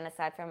profession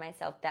aside from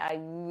myself that I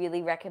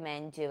really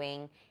recommend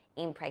doing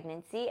in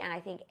pregnancy. And I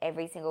think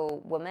every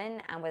single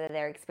woman, whether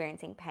they're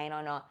experiencing pain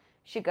or not,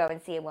 should go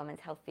and see a women's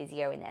health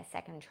physio in their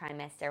second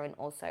trimester and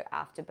also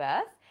after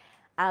birth.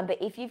 But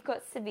if you've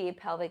got severe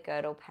pelvic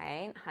girdle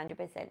pain,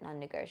 100%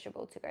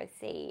 non-negotiable to go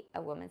see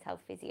a women's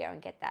health physio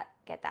and get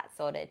that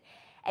sorted.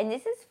 And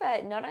this is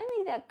for not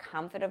only the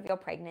comfort of your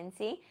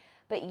pregnancy,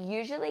 but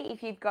usually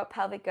if you've got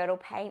pelvic girdle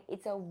pain,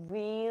 it's a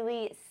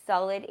really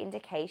solid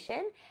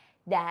indication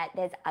that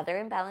there's other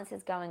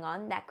imbalances going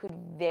on that could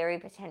very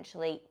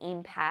potentially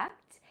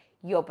impact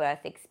your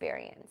birth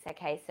experience.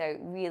 Okay, so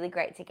really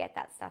great to get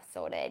that stuff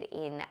sorted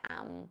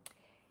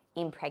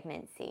in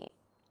pregnancy.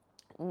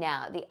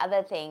 Now, the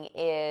other thing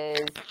is,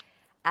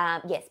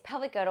 yes,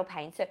 pelvic girdle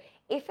pain. So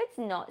if it's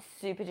not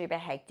super duper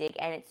hectic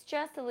and it's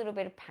just a little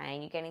bit of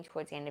pain, you're getting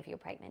towards the end of your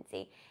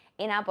pregnancy,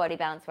 in our body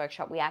balance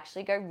workshop, we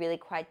actually go really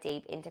quite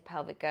deep into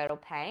pelvic girdle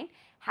pain,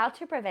 how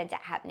to prevent it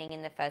happening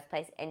in the first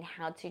place, and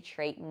how to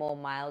treat more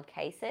mild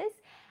cases,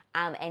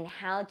 and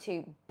how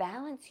to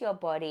balance your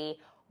body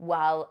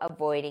while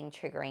avoiding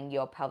triggering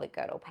your pelvic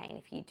girdle pain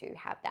if you do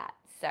have that.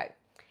 So,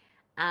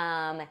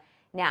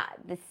 Now,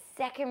 the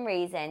second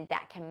reason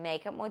that can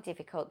make it more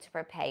difficult to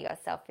prepare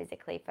yourself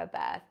physically for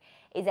birth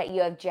is that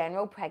you have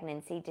general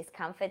pregnancy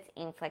discomforts,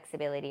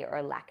 inflexibility, or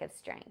a lack of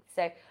strength.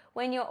 So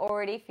when you're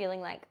already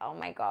feeling like, oh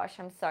my gosh,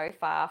 I'm so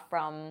far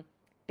from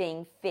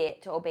being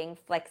fit or being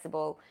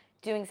flexible,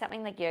 doing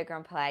something like yoga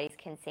and Pilates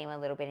can seem a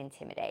little bit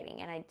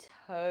intimidating. And I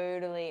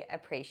totally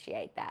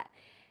appreciate that.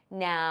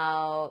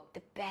 Now,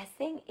 the best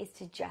thing is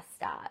to just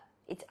start.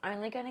 It's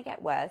only going to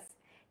get worse.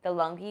 The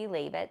longer you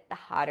leave it, the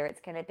harder it's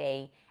going to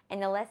be,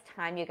 and the less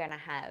time you're going to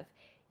have.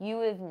 You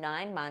have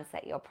 9 months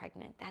that you're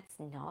pregnant. That's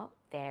not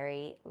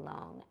very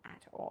long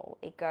at all.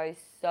 It goes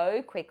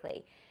so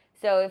quickly.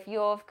 So if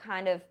you're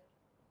kind of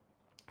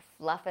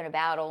fluffing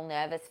about all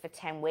nervous for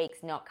 10 weeks,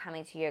 not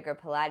coming to yoga or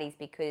Pilates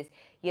because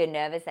you're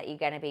nervous that you're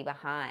going to be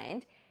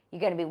behind, you're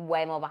going to be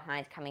way more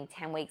behind coming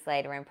 10 weeks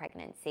later in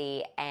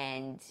pregnancy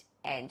and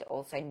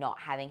also not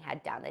having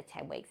had done the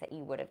 10 weeks that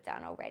you would have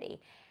done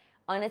already.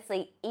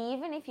 Honestly,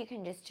 even if you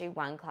can just do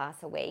 1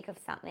 class a week of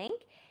something,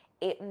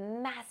 it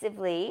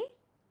massively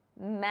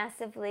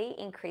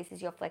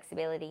increases your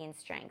flexibility and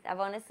strength. I've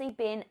honestly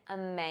been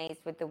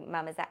amazed with the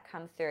mamas that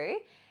come through,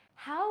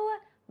 how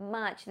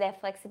much their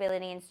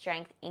flexibility and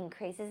strength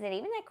increases, and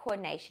even their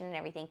coordination and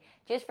everything,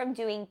 just from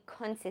doing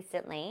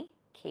consistently,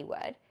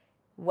 keyword,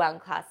 1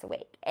 class a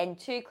week. And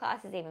 2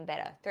 classes, even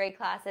better. 3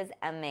 classes,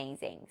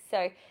 amazing.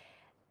 So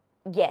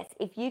yes,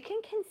 if you can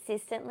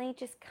consistently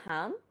just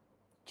come,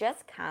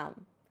 just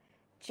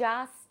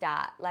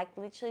start. Like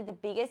literally the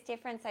biggest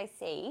difference I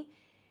see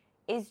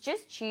is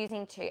just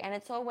choosing to, and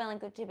it's all well and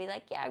good to be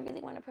like, yeah, I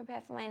really want to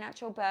prepare for my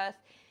natural birth.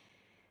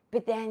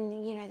 But then,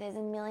 there's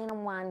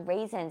 1,000,001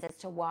 reasons as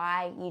to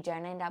why you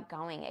don't end up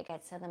going. It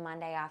gets to the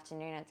Monday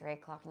afternoon at 3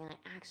 o'clock and you're like,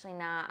 actually,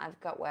 nah, I've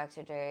got work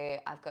to do.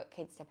 I've got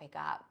kids to pick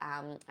up.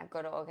 I've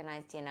got to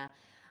organize dinner.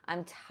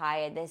 I'm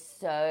tired. There's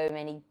so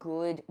many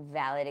good,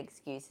 valid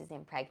excuses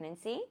in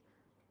pregnancy.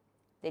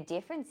 The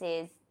difference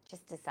is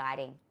just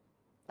deciding,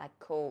 like,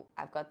 cool,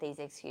 I've got these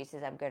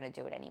excuses. I'm going to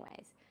do it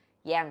anyways.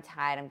 Yeah, I'm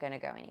tired. I'm going to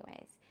go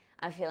anyways.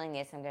 I'm feeling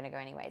this, I'm going to go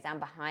anyways. I'm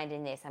behind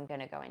in this, I'm going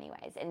to go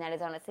anyways. And that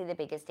is honestly the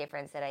biggest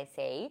difference that I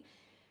see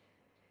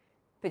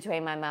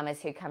between my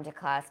mamas who come to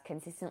class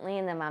consistently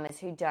and the mamas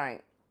who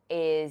don't,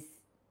 is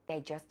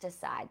they just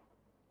decide.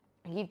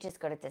 You've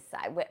just got to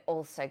decide. We're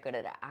all so good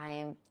at it. I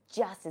am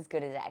just as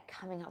good at that,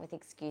 coming up with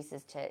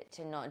excuses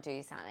to not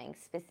do something,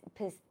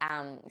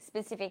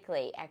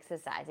 specifically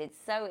exercise. It's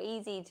so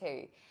easy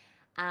to.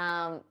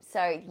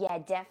 So yeah,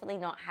 definitely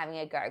not having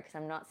a go, because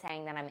I'm not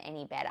saying that I'm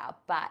any better,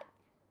 but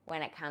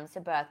when it comes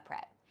to birth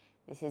prep,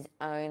 this is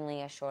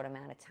only a short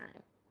amount of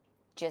time.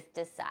 Just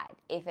decide.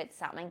 If it's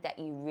something that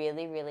you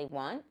really, really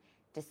want,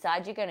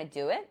 decide you're going to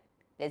do it.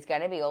 There's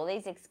going to be all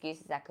these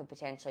excuses that could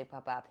potentially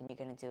pop up, and you're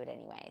going to do it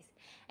anyways.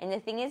 And the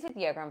thing is with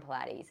yoga and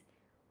Pilates,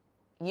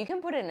 you can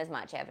put in as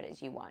much effort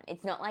as you want.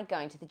 It's not like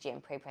going to the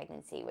gym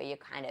pre-pregnancy where you're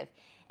kind of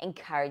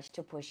encouraged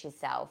to push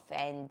yourself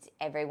and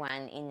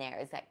everyone in there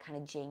is like kind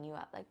of geeing you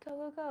up, like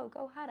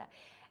go harder.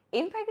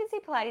 In pregnancy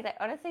Pilates, like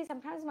honestly,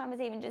 sometimes mamas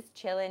even just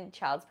chill in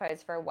child's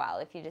pose for a while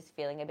if you're just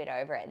feeling a bit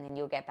over it, and then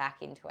you'll get back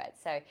into it.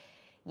 So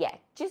yeah,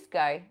 just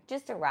go,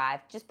 just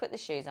arrive, just put the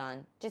shoes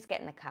on, just get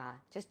in the car,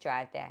 just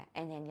drive there.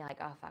 And then you're like,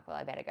 oh fuck, well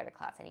I better go to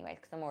class anyways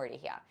because I'm already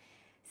here.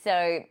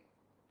 So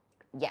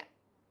yeah,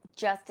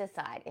 just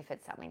decide if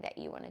it's something that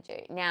you want to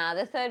do. Now,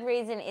 the third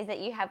reason is that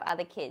you have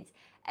other kids.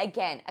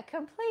 Again, a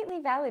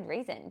completely valid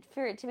reason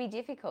for it to be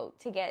difficult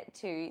to get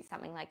to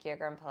something like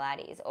yoga and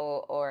Pilates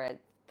or a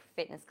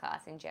fitness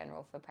class in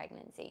general for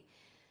pregnancy.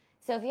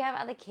 So if you have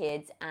other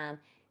kids,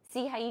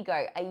 see how you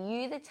go. Are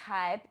you the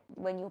type,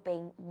 when you're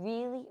being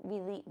really,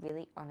 really,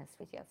 really honest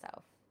with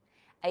yourself,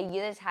 are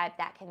you the type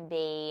that can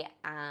be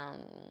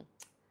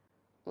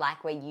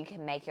like where you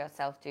can make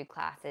yourself do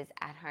classes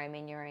at home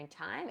in your own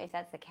time? If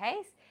that's the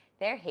case,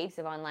 there are heaps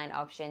of online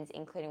options,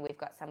 including we've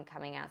got some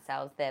coming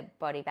ourselves. The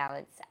Body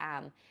Balance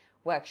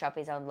workshop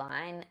is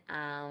online.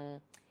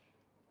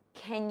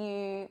 Can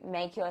you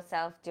make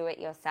yourself do it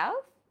yourself?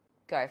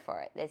 Go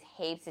for it. There's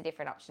heaps of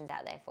different options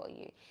out there for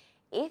you.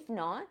 If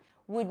not,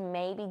 would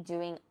maybe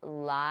doing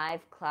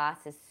live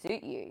classes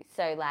suit you?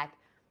 So like,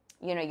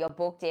 you're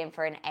booked in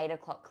for an 8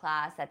 o'clock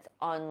class that's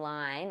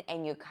online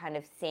and you're kind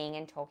of seeing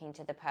and talking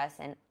to the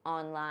person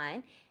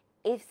online.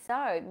 If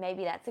so,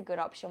 maybe that's a good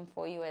option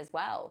for you as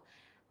well.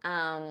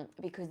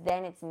 Because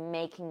then it's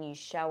making you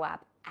show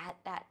up at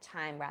that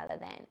time rather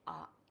than,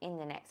 in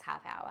the next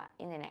half hour,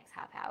 in the next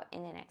half hour,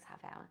 in the next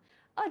half hour.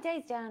 Oh,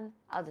 day's done.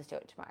 I'll just do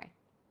it tomorrow.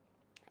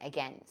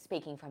 Again,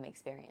 speaking from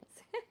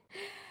experience.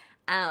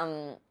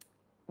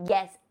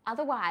 Yes,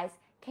 otherwise,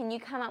 can you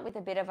come up with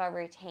a bit of a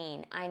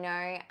routine? I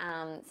know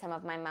some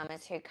of my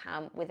mamas who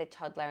come with a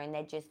toddler and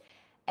they're just,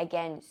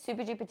 again,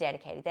 super duper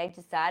dedicated. They've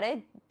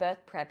decided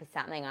birth prep is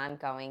something I'm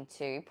going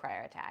to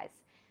prioritize.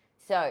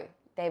 So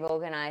they've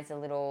organized a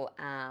little,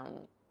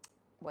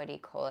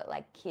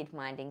 like kid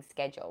minding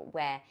schedule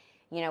where,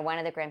 one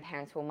of the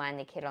grandparents will mind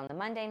the kid on the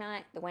Monday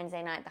night, the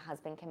Wednesday night, the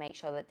husband can make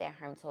sure that they're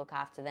home to look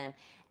after them.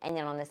 And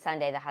then on the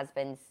Sunday, the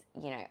husband's,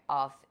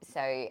 off,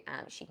 so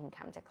she can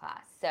come to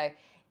class. So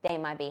they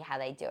might be how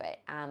they do it.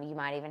 You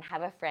might even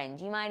have a friend.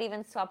 You might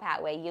even swap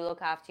out where you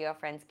look after your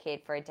friend's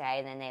kid for a day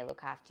and then they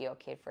look after your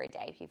kid for a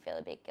day if you feel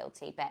a bit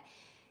guilty. But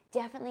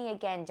definitely,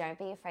 again, don't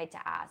be afraid to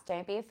ask.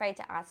 Don't be afraid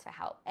to ask for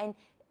help. And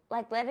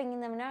like letting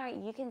them know,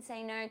 you can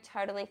say no,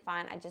 totally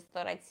fine. I just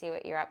thought I'd see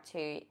what you're up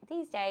to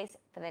these days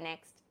for the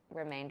next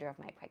remainder of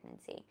my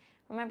pregnancy.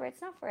 Remember,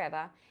 it's not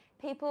forever.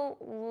 People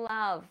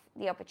love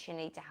the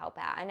opportunity to help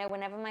out. I know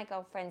whenever my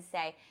girlfriends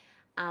say,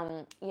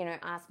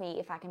 ask me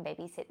if I can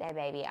babysit their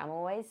baby, I'm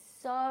always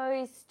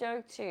so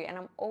stoked to, and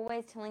I'm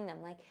always telling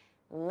them, like,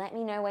 let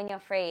me know when you're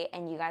free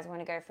and you guys want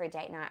to go for a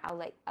date night.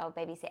 I'll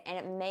babysit. And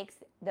it makes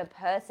the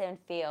person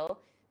feel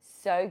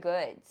so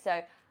good.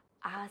 So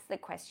ask the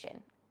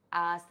question.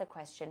 Ask the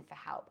question for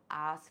help.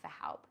 Ask for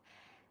help.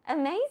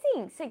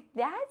 Amazing. So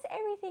that's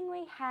everything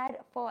we had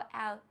for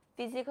our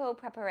physical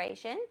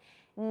preparation.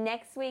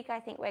 Next week, I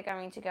think we're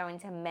going to go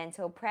into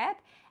mental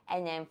prep,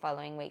 and then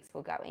following weeks,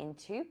 we'll go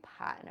into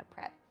partner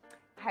prep.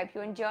 I hope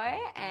you enjoy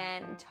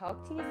and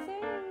talk to you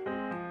soon.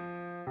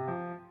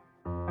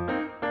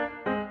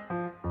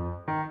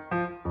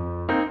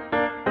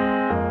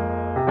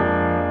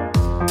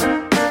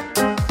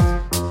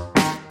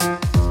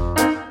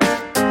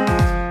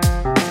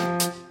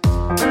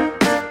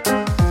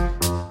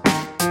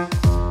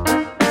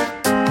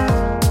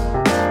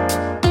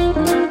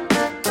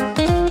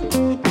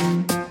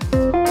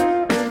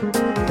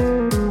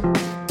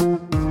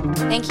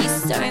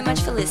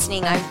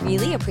 I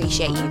really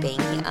appreciate you being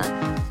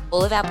here.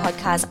 All of our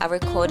podcasts are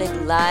recorded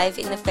live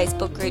in the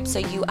Facebook group, so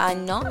you are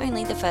not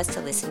only the first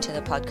to listen to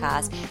the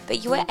podcast,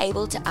 but you are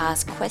able to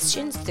ask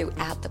questions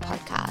throughout the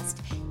podcast.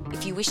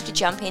 If you wish to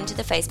jump into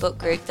the Facebook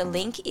group, the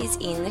link is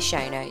in the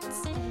show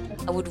notes.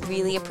 I would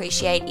really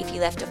appreciate if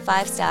you left a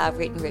 5-star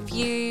written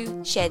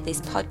review, shared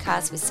this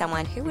podcast with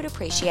someone who would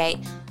appreciate,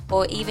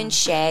 or even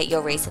share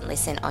your recent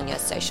listen on your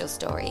social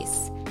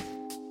stories.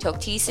 Talk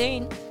to you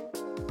soon.